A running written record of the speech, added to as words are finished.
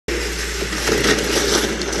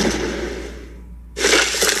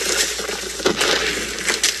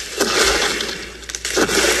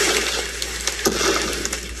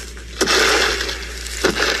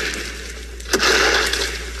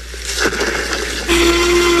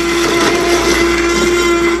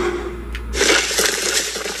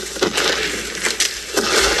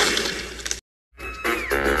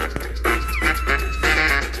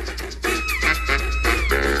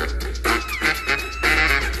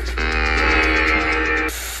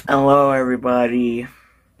Hello, everybody.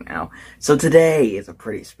 So today is a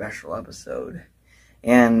pretty special episode,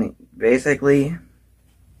 and basically,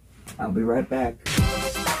 I'll be right back.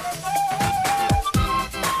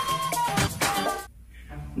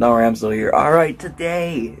 Don't worry, I'm still here. Alright,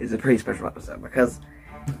 today is a pretty special episode, because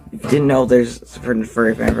if you didn't know, there's, for the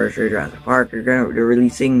 40th anniversary of Jurassic Park, they're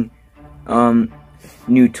releasing,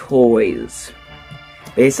 new toys,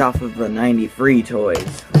 based off of the 93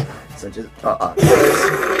 toys, such as,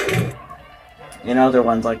 and other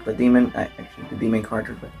ones like the demon, actually the demon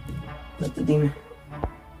cartridge, but that's the demon.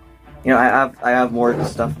 You know, I have more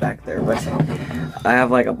stuff back there, but I have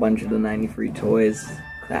like a bunch of the 93 toys,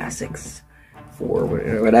 classics, for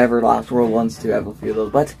whatever Lost World wants to have a few of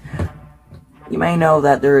those. But you may know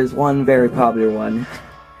that there is one very popular one,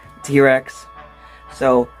 T-Rex.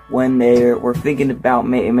 So when they were thinking about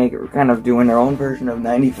kind of doing their own version of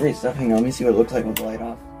 93 stuff, hang on, let me see what it looks like with the light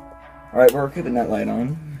off. Alright, we're keeping that light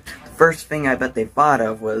on. First thing I bet they thought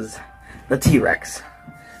of was the T-Rex,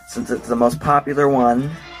 since it's the most popular one,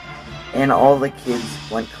 and all the kids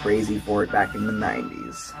went crazy for it back in the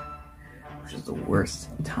 90s, which is the worst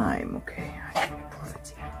time. Okay,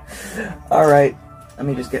 alright, let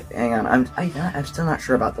me just hang on, I'm still not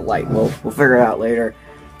sure about the light, we'll figure it out later,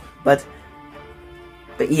 but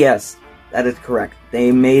yes, that is correct,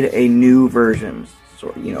 they made a new version,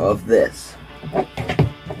 of this,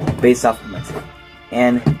 based off of it,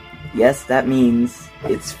 and yes, that means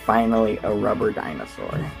it's finally a rubber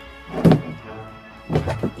dinosaur.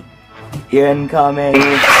 Incoming!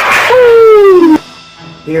 Woo!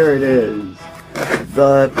 Here it is.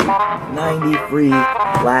 The 93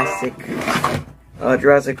 classic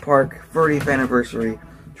Jurassic Park 30th anniversary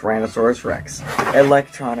Tyrannosaurus Rex.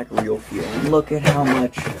 Electronic real feel. Look at how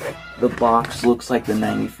much the box looks like the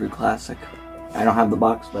 93 classic. I don't have the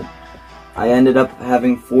box, but I ended up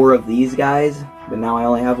having 4 of these guys, but now I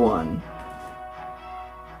only have 1.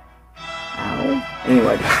 Ow.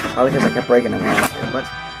 Anyway, probably because I kept breaking them last year, but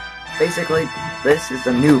basically, this is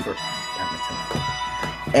the new version.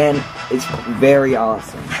 And it's very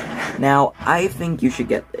awesome. Now, I think you should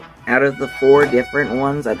get it. Out of the 4 different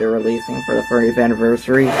ones that they're releasing for the 30th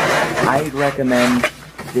anniversary, I'd recommend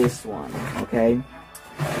this one, okay?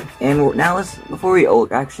 And now before we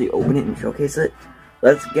actually open it and showcase it,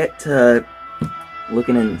 let's get to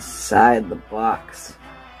looking inside the box.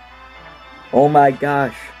 Oh my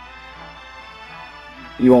gosh.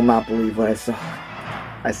 You will not believe what I saw.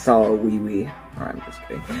 I saw a wee-wee. Alright, I'm just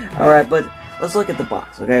kidding. Alright, but let's look at the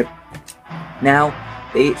box, okay? Now,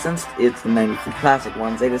 since it's the 93 classic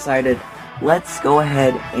ones, they decided, let's go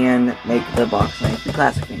ahead and make the box 93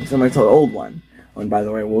 classic thing, similar to the old one. And by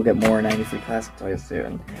the way, we'll get more 93 classic toys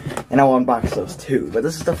soon. And I'll unbox those too. But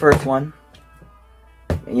this is the first one.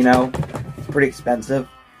 You know, it's pretty expensive,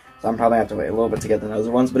 so I'm probably going to have to wait a little bit to get the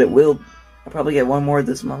other ones, but I'll probably get one more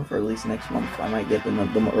this month, or at least next month. I might get the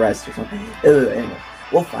rest or something. Anyway,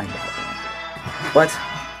 we'll find out. But,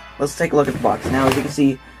 let's take a look at the box. Now, as you can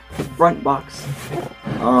see, the front box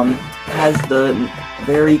has the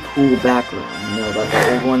very cool background, you know, that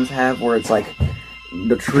the old ones have, where it's like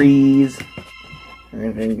the trees.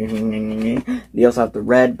 They also have the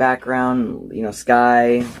red background, you know,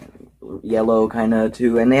 sky, yellow kind of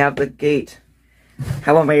too, and they have the gate.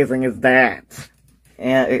 How amazing is that?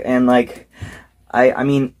 And like, I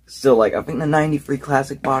mean, still, like, I think the 93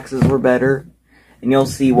 classic boxes were better, and you'll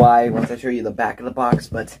see why once I show you the back of the box,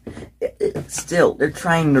 but still, they're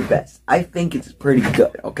trying their best. I think it's pretty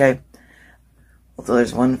good, okay? Although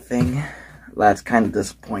there's one thing that kind of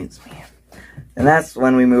disappoints me, and that's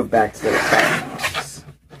when we move back to the second box.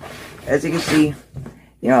 As you can see,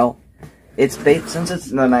 you know, it's based, since it's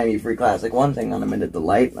the 93 classic, one thing on a minute, the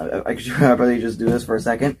light, I could probably just do this for a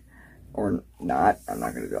second, or not, I'm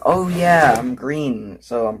not gonna do it. Oh yeah, I'm green,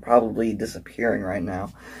 so I'm probably disappearing right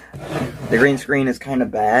now. The green screen is kind of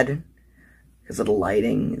bad, because of the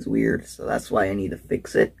lighting is weird, so that's why I need to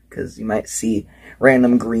fix it, because you might see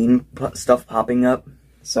random green stuff popping up,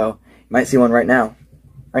 so you might see one right now.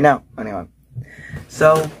 Anyway.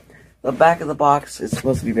 So, the back of the box is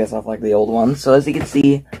supposed to be based off like the old one, so as you can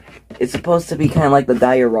see, it's supposed to be kind of like the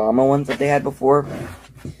diorama ones that they had before.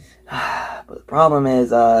 But the problem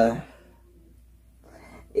is,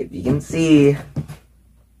 if you can see,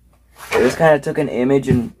 they just kind of took an image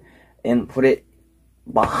and put it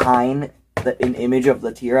behind an image of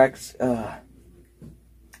the T-Rex.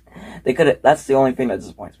 They could have, that's the only thing that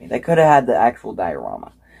disappoints me. They could have had the actual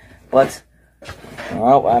diorama. But,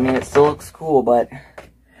 well, I mean, it still looks cool, but,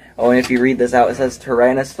 oh, and if you read this out, it says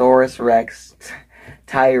Tyrannosaurus Rex,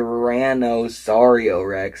 Tyrannosaurio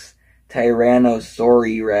Rex,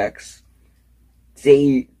 Tyrannosauri Rex,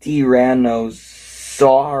 Tyrannosaurus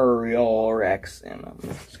Rex in them.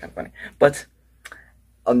 It's kind of funny. But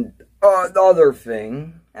another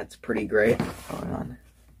thing that's pretty great going on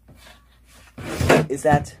is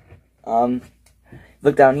that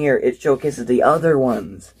look down here. It showcases the other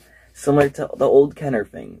ones, similar to the old Kenner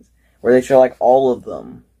things, where they show like all of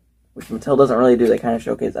them, which Mattel doesn't really do. They kind of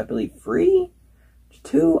showcase, I believe, 3,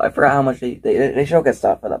 2. I forgot how much they showcase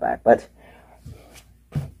stuff for the back, but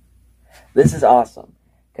this is awesome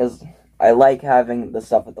because I like having the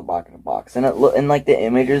stuff at the back of the box, and like the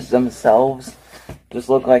images themselves just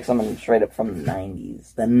look like something straight up from the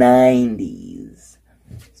 90s. The 90s.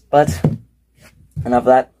 But enough of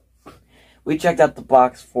that. We checked out the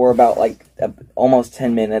box for about like almost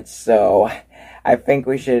 10 minutes, so I think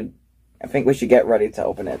we should get ready to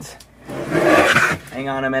open it. Hang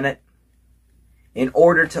on a minute. In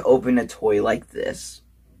order to open a toy like this,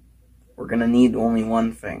 we're gonna need only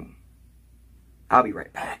one thing. I'll be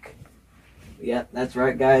right back. Yeah, that's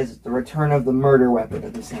right, guys. It's the return of the murder weapon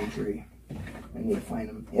of the century. I need to find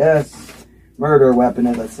him. Yes, murder weapon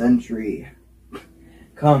of the century.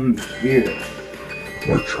 Come here.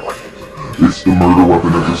 My child, it's the murder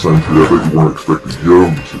weapon of the century. I bet you weren't expecting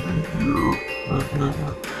him to be here.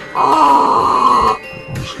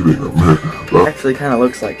 I'm just kidding, man. It actually kind of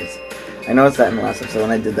looks like it. I noticed that in the last episode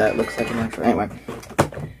when I did that. It looks like an actual. Anyway.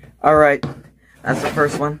 Alright. That's the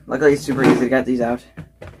first one. Luckily, it's super easy to get these out.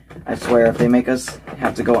 I swear, if they make us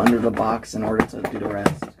have to go under the box in order to do the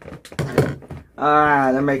rest.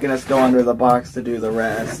 They're making us go under the box to do the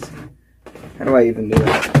rest. How do I even do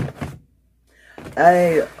it?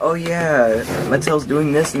 Hey, oh yeah, Mattel's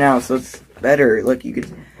doing this now, so it's better. Look,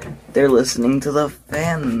 they're listening to the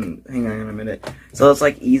fan. Hang on a minute. So it's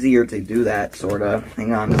like easier to do that, sorta.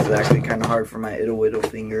 Hang on, this is actually kind of hard for my ittle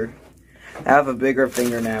finger. I have a bigger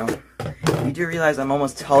finger now. You do realize I'm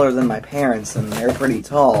almost taller than my parents, and they're pretty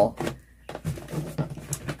tall.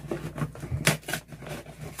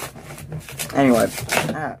 Anyway.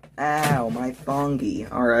 Ow, my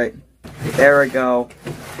thongy. Alright. There we go.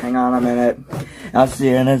 Hang on a minute. I'll see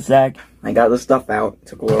you in a sec. I got the stuff out. It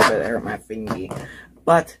took a little bit to hurt my fingy.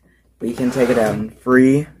 But we can take it down.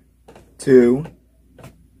 3, 2,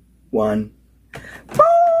 1.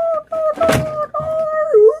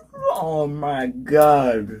 Oh my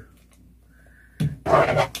god.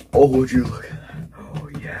 Oh, would you look at that? Oh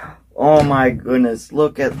yeah. Oh my goodness.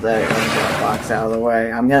 Look at that. Get that box out of the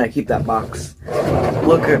way. I'm gonna keep that box.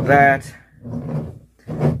 Look at that.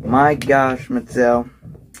 My gosh, Mattel.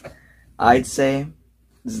 I'd say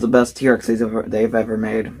this is the best T-Rex they've ever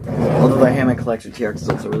made. Although the Hammond Collection T-Rex is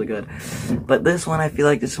also really good. But this one, I feel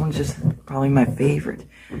like this one's just probably my favorite.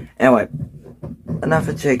 Anyway, enough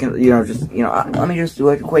of taking, let me just do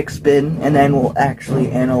a quick spin, and then we'll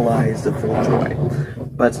actually analyze the full toy.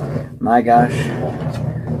 But, my gosh,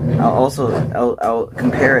 I'll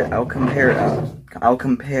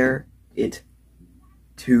compare it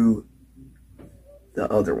to the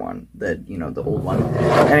other one, the old one.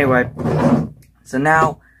 Anyway, so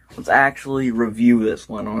now let's actually review this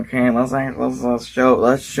one, okay? Let's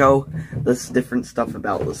show this different stuff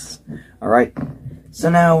about this. All right. So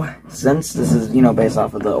now, since this is based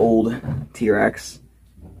off of the old T-Rex,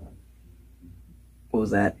 what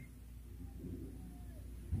was that?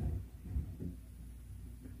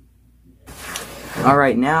 All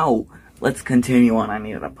right, now let's continue on. I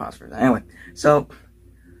needed a pause for that. Anyway, so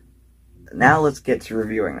now let's get to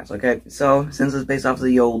reviewing this, okay? So, since it's based off of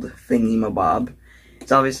the old thingy-mabob,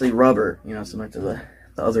 it's obviously rubber, similar to the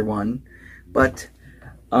other one. But,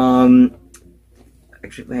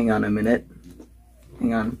 actually, hang on a minute.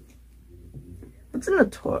 Hang on. What's in the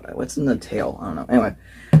toy? What's in the tail? I don't know. Anyway,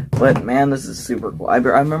 but man, this is super cool. I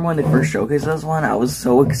remember when they first showcased this one, I was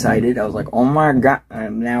so excited. I was like, oh my god,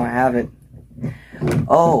 now I have it.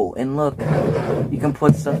 Oh, and look, you can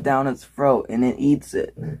put stuff down its throat and it eats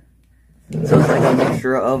it. So it's like a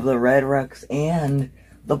mixture of the Red Rex and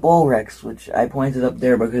the Bull Rex, which I pointed up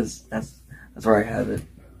there because that's where I have it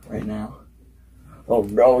right now. Oh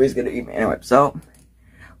no, he's gonna eat me. Anyway, so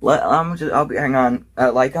hang on.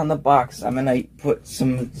 Like on the box, I'm gonna put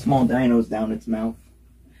some small dinos down its mouth.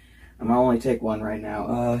 I'm gonna only take one right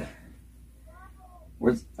now.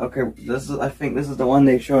 Okay, I think this is the one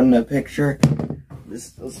they showed in the picture.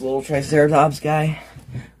 This little Triceratops guy.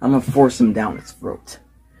 I'm gonna force him down its throat.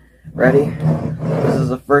 Ready? This is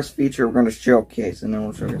the first feature we're gonna showcase, and then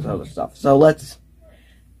we'll showcase other stuff. So let's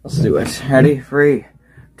do it. Ready? 3,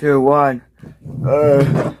 2, 1.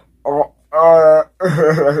 Oh,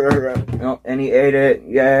 and he ate it.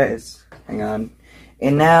 Yes. Hang on.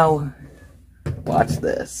 And now, watch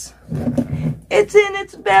this. It's in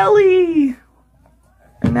its belly.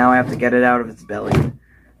 And now I have to get it out of its belly.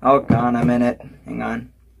 Oh, on a minute. Hang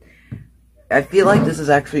on. I feel like this is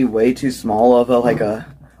actually way too small of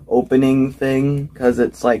a opening thing, because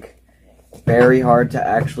it's like very hard to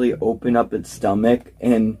actually open up its stomach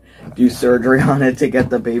and do surgery on it to get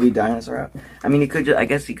the baby dinosaur out. I mean, I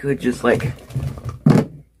guess he could just like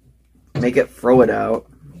make it throw it out.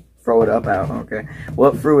 Throw it up out, okay.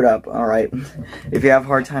 Well, threw it up, alright. If you have a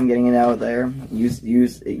hard time getting it out of there, you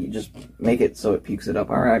just make it so it pukes it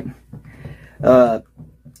up, alright. But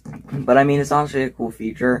I mean, it's honestly a cool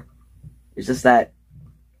feature. It's just that,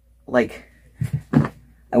 like,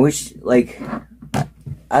 I wish, like,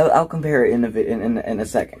 I'll compare it in a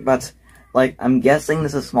second, but, like, I'm guessing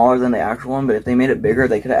this is smaller than the actual one, but if they made it bigger,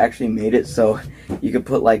 they could have actually made it so you could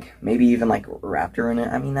put, like, maybe even, like, raptor in it.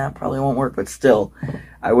 I mean, that probably won't work, but still,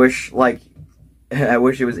 I wish, like, I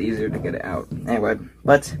wish it was easier to get it out. Anyway,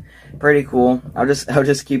 but pretty cool. I'll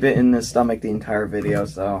just keep it in the stomach the entire video,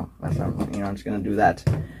 so, that's not, I'm just gonna do that.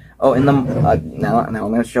 Oh, and now I'm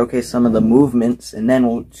gonna showcase some of the movements, and then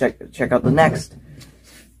we'll check out the next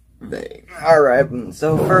thing. Alright,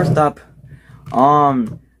 so first up,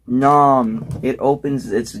 Nom. It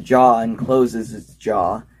opens its jaw and closes its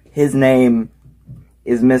jaw. His name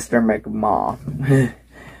is Mr. McMaw.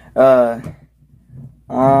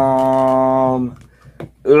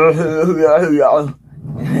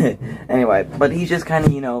 Anyway, but he's just kind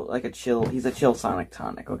of, like he's a chill Sonic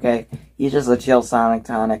Tonic, okay? He's just a chill Sonic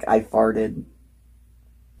Tonic. I farted.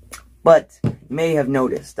 But you may have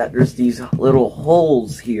noticed that there's these little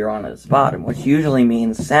holes here on his bottom, which usually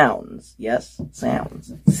means sounds. Yes,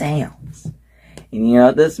 sounds. Sounds. And you know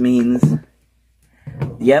what this means?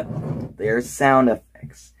 Yep, there's sound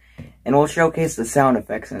effects. And we'll showcase the sound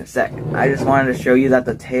effects in a sec. I just wanted to show you that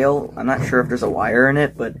the tail, I'm not sure if there's a wire in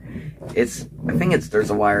it, but I think there's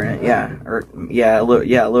a wire in it, yeah. A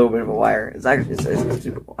little bit of a wire. It's actually, it's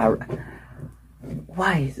super cool.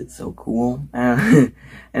 Why is it so cool?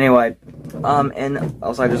 Anyway, and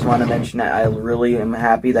also I just want to mention that I really am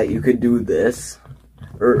happy that you could do this.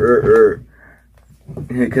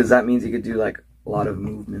 Because that means you could do, like, a lot of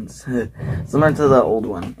movements. Similar to the old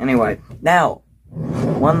one. Anyway, now,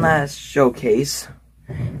 one last showcase.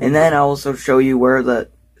 And then I'll also show you where is there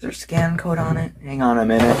a scan code on it? Hang on a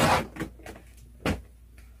minute.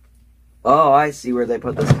 Oh, I see where they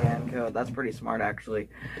put the scan code. That's pretty smart, actually.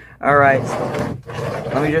 Alright, so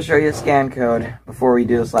let me just show you a scan code before we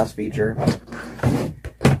do this last feature.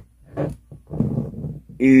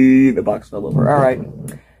 The box fell over. Alright,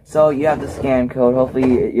 so you have the scan code.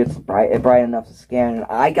 Hopefully it's bright enough to scan. And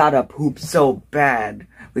I gotta poop so bad.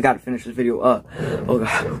 We gotta finish this video. Oh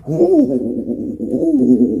god.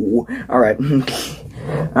 Alright.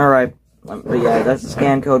 Alright. But yeah, that's the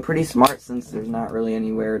scan code. Pretty smart since there's not really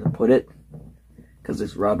anywhere to put it. Because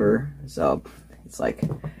it's rubber. So, it's like...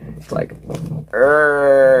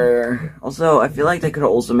 Also, I feel like they could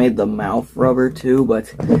have also made the mouth rubber too,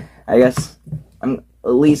 but I guess... at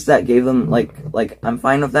least that gave them, like, I'm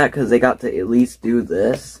fine with that because they got to at least do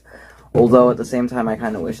this. Although, at the same time, I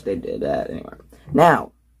kind of wish they did that. Anyway.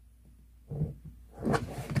 Now...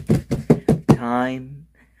 time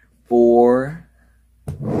for...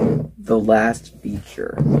 the last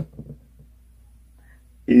feature.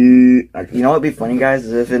 You know what'd be funny, guys,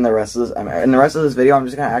 is if in the rest of this video, I'm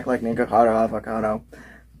just gonna act like Nikocado Avocado.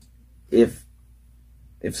 If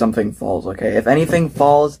something falls, okay? If anything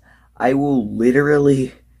falls, I will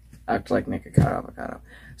literally act like Nikocado Avocado.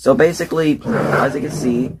 So basically, as you can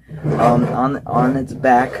see, on its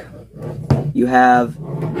back, you have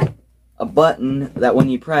a button that when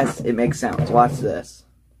you press, it makes sounds. Watch this.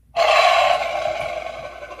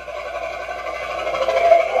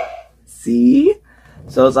 See?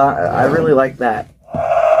 So I really like that.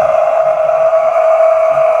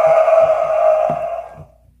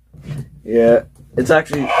 Yeah, it's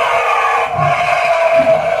actually...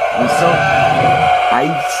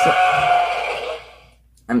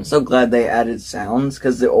 I'm so glad they added sounds,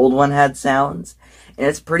 because the old one had sounds. And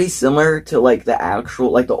it's pretty similar to, like, the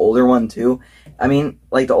actual, like, the older one, too. I mean,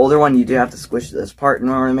 like, the older one, you do have to squish this part in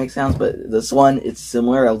order to make sounds, but this one, it's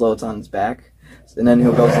similar, although it's on its back. And then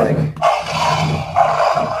he'll go like...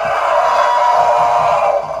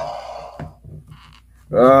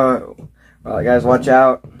 Oh, well, guys, watch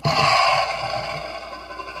out.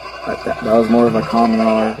 That was more of a common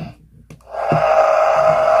R.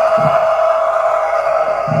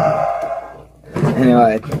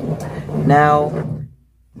 Anyway, now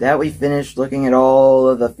that we finished looking at all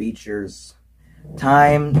of the features,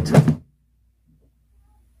 time to...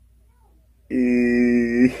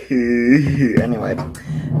 Anyway,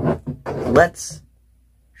 let's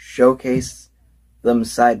showcase them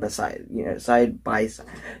side by side. You know, side by side.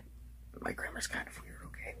 My grammar's kind of weird,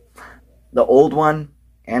 okay? the old one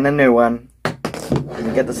and the new one.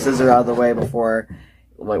 And get the scissor out of the way before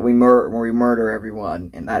like we murder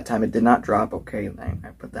everyone. And that time it did not drop. Okay, I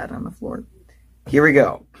put that on the floor. Here we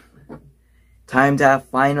go. Time to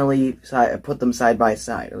finally put them side by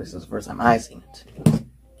side. At least that's the first time I've seen it.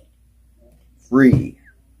 3,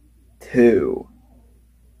 2,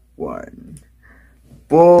 1.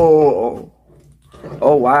 Whoa!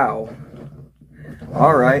 Oh wow!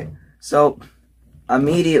 All right. So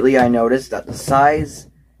immediately I noticed that the size,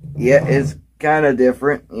 is kind of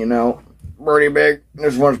different. You know, pretty big.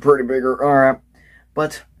 This one's pretty bigger. All right,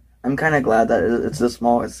 but I'm kind of glad that it's this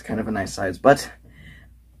small. It's kind of a nice size. But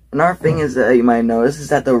another thing is that you might notice is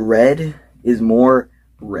that the red is more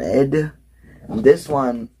red. This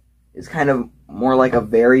one is kind of more like a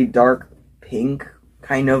very dark pink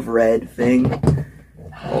kind of red thing.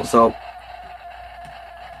 Also,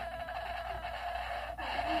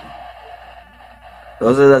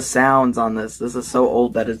 those are the sounds on this. This is so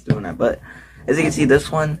old that it's doing that. But as you can see,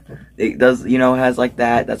 this one, it does, has like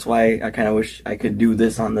that. That's why I kind of wish I could do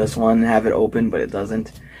this on this one, have it open, but it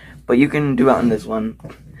doesn't. But you can do it on this one.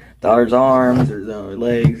 There's arms, there's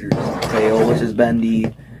legs, there's tail, which is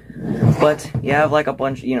bendy. But you have like a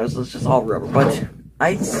bunch, so it's just all rubber. But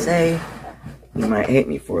I'd say, you might hate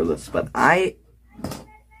me for this, but I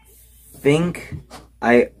think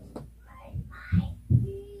I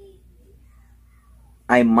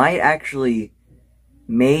might actually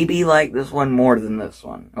maybe like this one more than this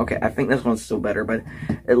one. Okay, I think this one's still better, but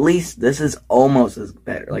at least this is almost as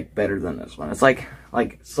better than this one. It's like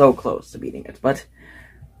so close to beating it. But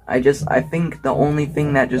I think the only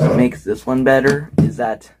thing that just makes this one better is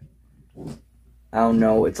that, I don't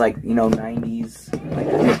know, it's like, 90s,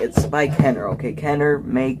 like, it's by Kenner, okay? Kenner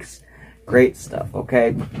makes great stuff,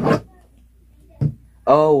 okay?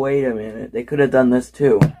 Oh, wait a minute, they could have done this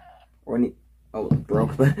too. When it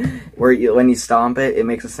broke, but when you stomp it, it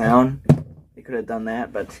makes a sound. They could have done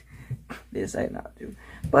that, but they decided not to.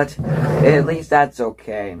 But at least that's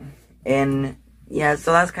okay. And yeah,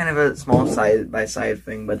 so that's kind of a small side-by-side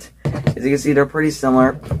thing, but as you can see, they're pretty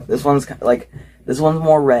similar. This one's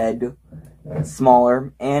more red,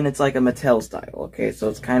 smaller, and it's like a Mattel style, okay? So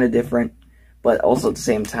it's kind of different, but also at the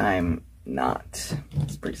same time, not.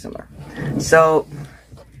 It's pretty similar. So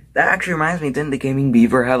that actually reminds me, didn't the Gaming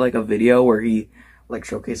Beaver have like a video where he like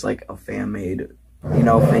showcased like a fan-made,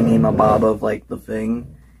 thingy-mabob of like the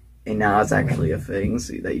thing? And now it's actually a thing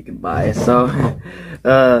that you can buy. So,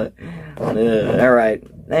 alright.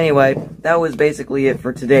 Anyway, that was basically it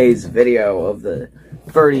for today's video of the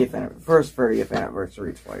first 30th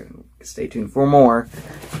anniversary toy. Stay tuned for more.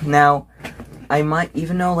 Now, I might,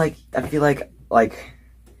 even though, I feel like,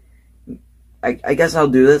 I guess I'll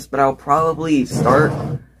do this, but I'll probably start,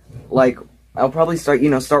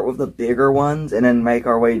 start with the bigger ones, and then make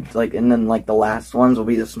our way, and then, the last ones will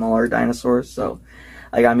be the smaller dinosaurs, so,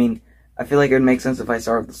 I feel like it would make sense if I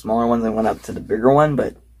start with the smaller ones and went up to the bigger one,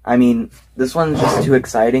 but, this one's just too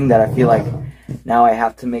exciting that I feel like now I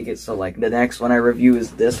have to make it so, the next one I review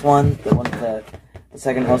is this one, the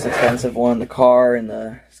second most expensive one, the car and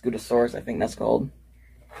the Scootosaurus, I think that's called.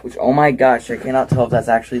 Which, oh my gosh, I cannot tell if that's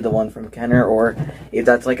actually the one from Kenner or if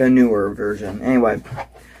that's, a newer version. Anyway,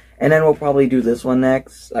 and then we'll probably do this one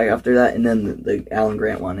next, after that, and then the Alan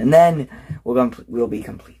Grant one. And then we'll be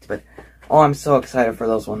complete, but oh, I'm so excited for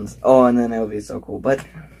those ones. Oh, and then it'll be so cool. But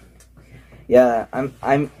yeah,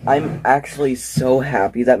 I'm actually so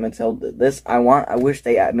happy that Mattel did this. I wish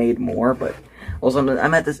they made more, but also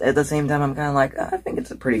I'm at the same time I'm kind of like, I think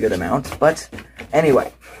it's a pretty good amount. But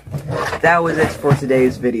anyway, that was it for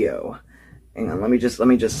today's video. Hang on, let me just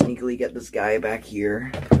sneakily get this guy back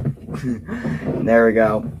here. There we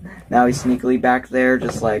go. Now he's sneakily back there,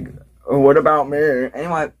 just like, oh, what about me?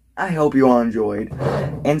 Anyway, I hope you all enjoyed,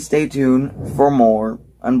 and stay tuned for more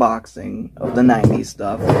unboxing of the 90s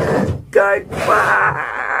stuff. Goodbye!